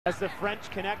As the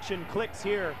French connection clicks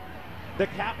here, the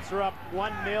Caps are up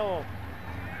 1-0.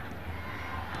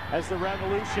 As the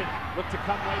Revolution look to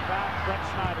come right back, Brett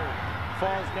Schneider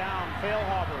falls down,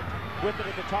 Failhaber with it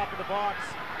at the top of the box,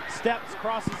 steps,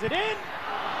 crosses it in,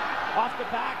 off the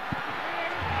back,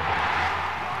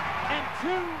 and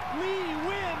to Lee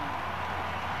Nguyen.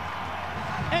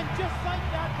 And just like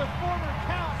that, the former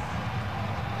Cap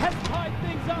has tied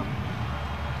things up.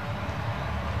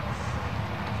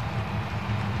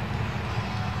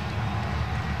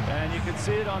 And you can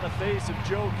see it on the face of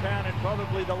Joe Cannon,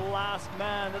 probably the last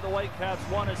man that the Whitecaps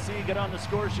want to see get on the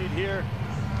score sheet here.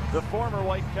 The former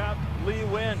Whitecap, Lee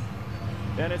Nguyen.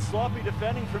 And it's sloppy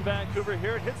defending from Vancouver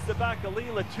here. It hits the back of Lee.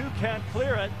 Latu can't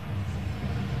clear it.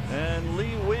 And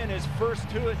Lee Nguyen is first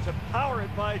to it to power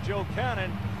it by Joe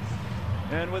Cannon.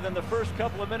 And within the first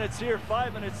couple of minutes here,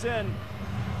 5 minutes in,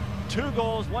 2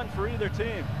 goals, 1 for either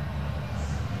team.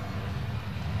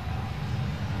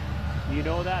 You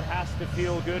know that has to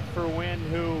feel good for Nguyen,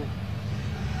 who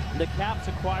the Caps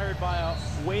acquired by a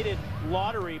weighted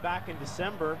lottery back in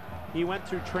December. He went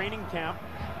through training camp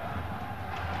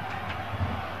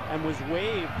and was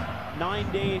waived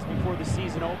 9 days before the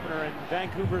season opener, and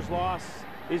Vancouver's loss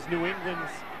is New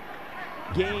England's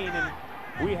gain, and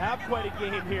we have quite a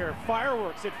game here.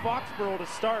 Fireworks at Foxborough to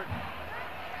start.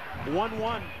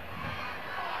 1-1.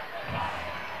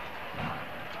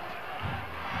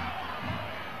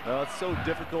 Well, it's so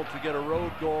difficult to get a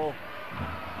road goal.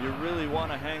 You really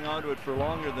want to hang on to it for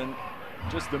longer than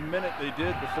just the minute they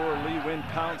did before Lee Nguyen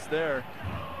pounced there.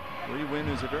 Lee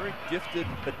Nguyen is a very gifted,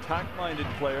 attack-minded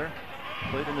player.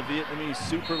 Played in the Vietnamese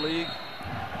Super League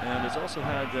and has also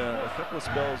had a couple of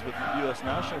spells with U.S.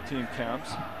 national team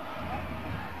camps.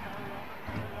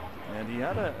 And he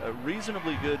had a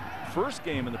reasonably good first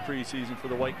game in the preseason for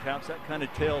the Whitecaps. That kind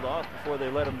of tailed off before they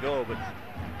let him go, but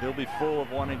he'll be full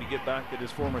of wanting to get back at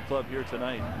his former club here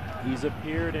tonight. He's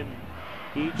appeared in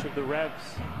each of the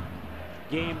Revs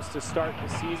games to start the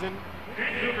season,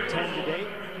 10 to date.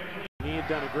 He had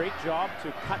done a great job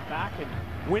to cut back and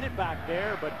win it back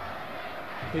there, but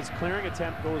his clearing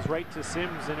attempt goes right to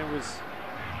Sims, and it was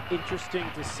interesting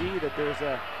to see that there's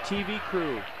a TV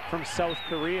crew from South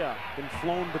Korea been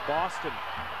flown to Boston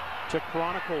to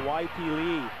chronicle YP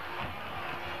Lee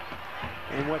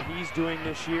and what he's doing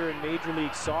this year in Major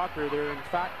League Soccer. They're in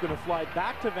fact going to fly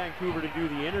back to Vancouver to do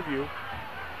the interview,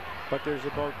 but there's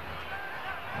about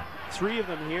 3 of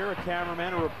them here, a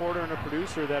cameraman, a reporter, and a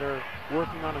producer, that are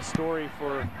working on a story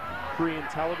for Korean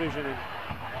television. And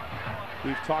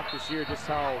we've talked this year just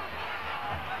how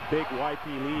big YP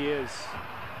Lee is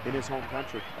in his home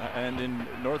country. And in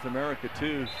North America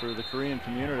too, for the Korean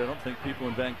community. I don't think people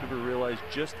in Vancouver realize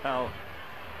just how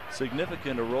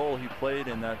significant a role he played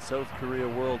in that South Korea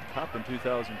World Cup in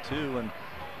 2002, and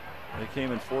they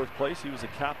came in 4th place. He was a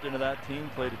captain of that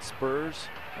team, played at Spurs,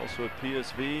 also at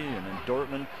PSV and in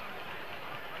Dortmund.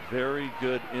 Very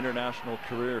good international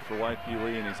career for YP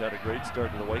Lee, and he's had a great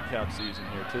start to the Whitecap season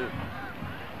here too.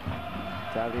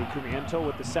 Davide Cumiento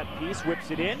with the set piece, whips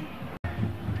it in.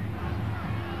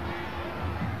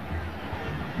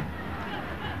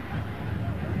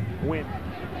 Nguyen.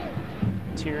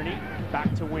 Tierney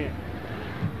back to Nguyen.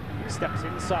 Steps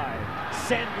inside.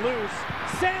 Send loose.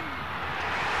 Send!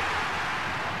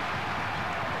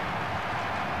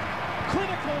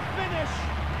 Clinical finish.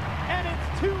 And it's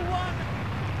 2-1.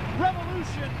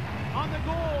 Revolution on the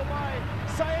goal by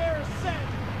Saer Sen.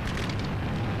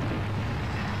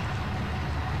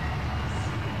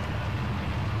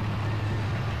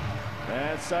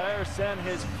 And Saer Sen,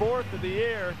 his 4th of the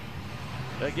year.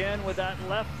 Again with that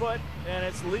left foot, and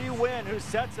it's Lee Nguyen who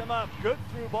sets him up. Good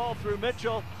through ball through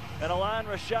Mitchell, and Alain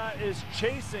Rachat is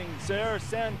chasing Saer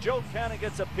Sen. Joe Cannon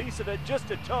gets a piece of it,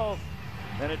 just a toe,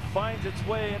 and it finds its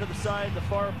way into the side, the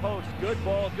far post. Good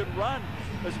ball, good run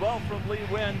as well from Lee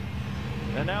Nguyen.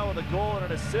 And now with a goal and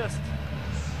an assist,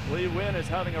 Lee Nguyen is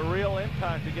having a real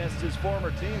impact against his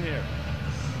former team here.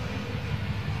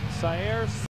 Saer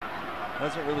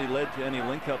hasn't really led to any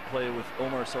link-up play with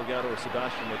Omar Salgado or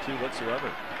Sebastian Latu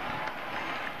whatsoever.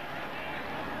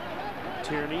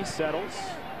 Tierney settles,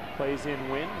 plays in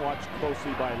Nguyen, watched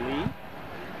closely by Lee.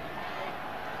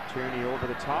 Tierney over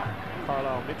the top,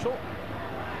 Carlisle Mitchell.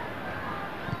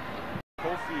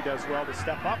 Kofi does well to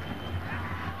step up.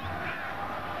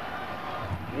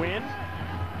 Nguyen.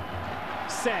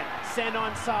 Send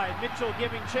onside. Mitchell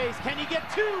giving chase. Can he get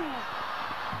 2?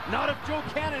 Not if Joe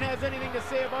Cannon has anything to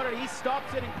say about it. He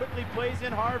stops it and quickly plays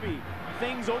in Harvey.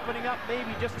 Things opening up maybe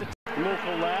just a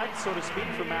local lad, so to speak,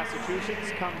 from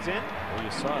Massachusetts, comes in. Well,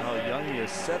 you saw how young he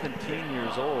is, 17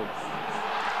 years old.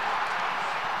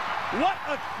 What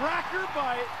a cracker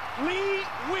by Lee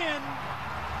Nguyen.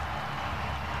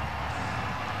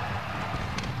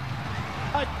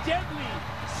 A deadly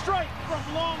strike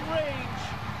from long range.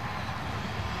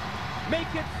 Make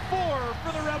it 4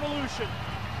 for the Revolution.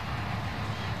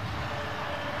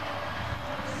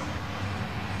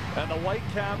 And the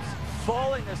Whitecaps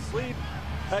falling asleep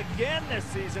again this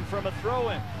season from a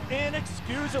throw-in.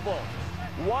 Inexcusable.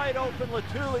 Wide open,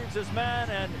 Latu leaves his man,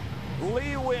 and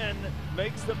Nguyen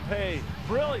makes them pay.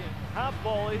 Brilliant half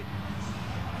volley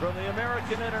from the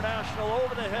American international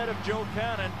over the head of Joe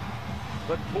Cannon,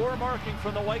 but poor marking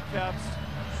from the Whitecaps.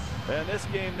 And this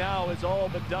game now is all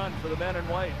but done for the men in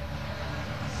white.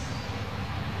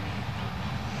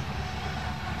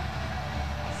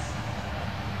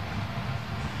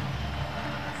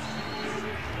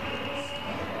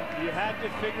 You had to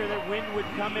figure that Nguyen would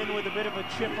come in with a bit of a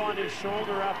chip on his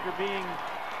shoulder after being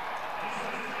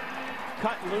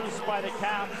cut loose by the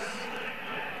Caps.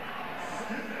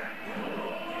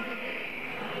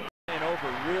 And over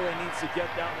really needs to get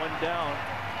that one down.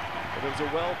 But it was a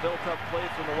well built up play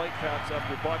from the Whitecaps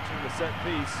after botching the set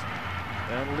piece.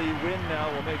 And Nguyen now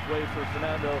will make way for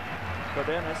Fernando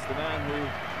Cardenas, the man who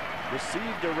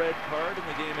received a red card in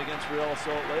the game against Real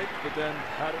Salt Lake, but then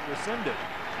had it rescinded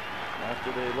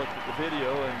after they looked at the video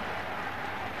and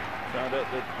found out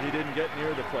that he didn't get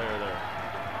near the player there.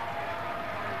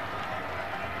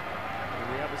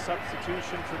 And we have a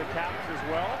substitution for the Caps as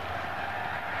well.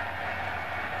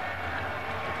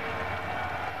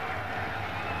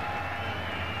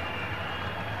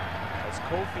 As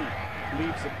Kofi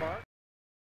leaves the park.